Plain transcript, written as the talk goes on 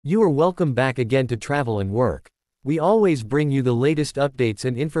You are welcome back again to Travel and Work. We always bring you the latest updates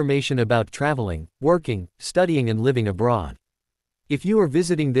and information about traveling, working, studying and living abroad. If you are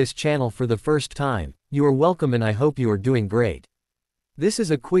visiting this channel for the first time, you are welcome and I hope you are doing great. This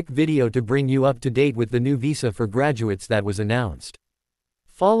is a quick video to bring you up to date with the new visa for graduates that was announced.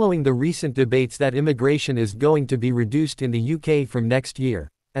 Following the recent debates that immigration is going to be reduced in the UK from next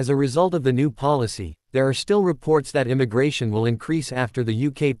year, as a result of the new policy, there are still reports that immigration will increase after the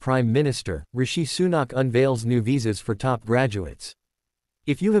UK Prime Minister, Rishi Sunak, unveils new visas for top graduates.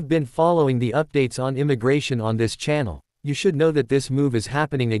 If you have been following the updates on immigration on this channel, you should know that this move is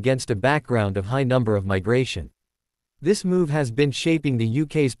happening against a background of high number of migration. This move has been shaping the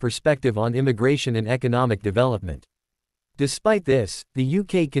UK's perspective on immigration and economic development. Despite this, the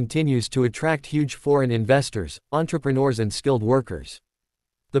UK continues to attract huge foreign investors, entrepreneurs and skilled workers.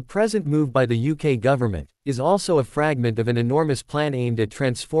 The present move by the UK government is also a fragment of an enormous plan aimed at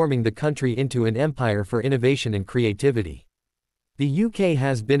transforming the country into an empire for innovation and creativity. The UK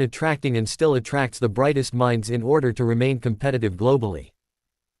has been attracting and still attracts the brightest minds in order to remain competitive globally.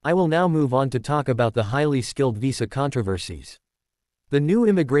 I will now move on to talk about the highly skilled visa controversies. The new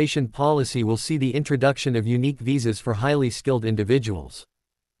immigration policy will see the introduction of unique visas for highly skilled individuals.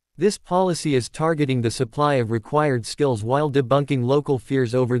 This policy is targeting the supply of required skills while debunking local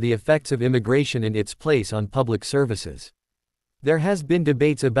fears over the effects of immigration and its place on public services. There has been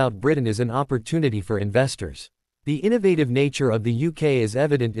debates about Britain as an opportunity for investors. The innovative nature of the UK is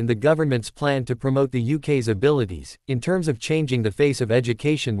evident in the government's plan to promote the UK's abilities, in terms of changing the face of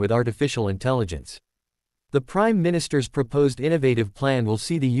education with artificial intelligence. The Prime Minister's proposed innovative plan will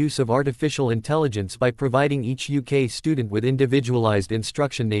see the use of artificial intelligence by providing each UK student with individualized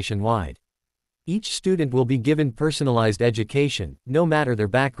instruction nationwide. Each student will be given personalized education, no matter their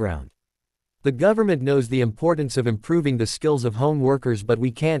background. The government knows the importance of improving the skills of home workers, but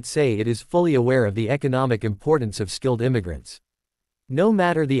we can't say it is fully aware of the economic importance of skilled immigrants. No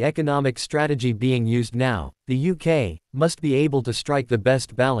matter the economic strategy being used now, the UK must be able to strike the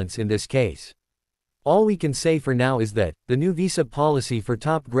best balance in this case. All we can say for now is that the new visa policy for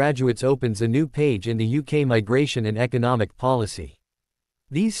top graduates opens a new page in the UK migration and economic policy.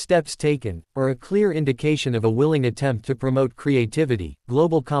 These steps taken are a clear indication of a willing attempt to promote creativity,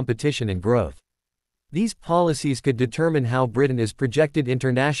 global competition and growth. These policies could determine how Britain is projected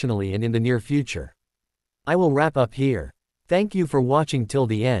internationally and in the near future. I will wrap up here. Thank you for watching till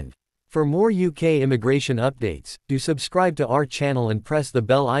the end. For more UK immigration updates, do subscribe to our channel and press the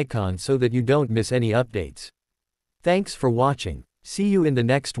bell icon so that you don't miss any updates. Thanks for watching. See you in the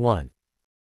next one.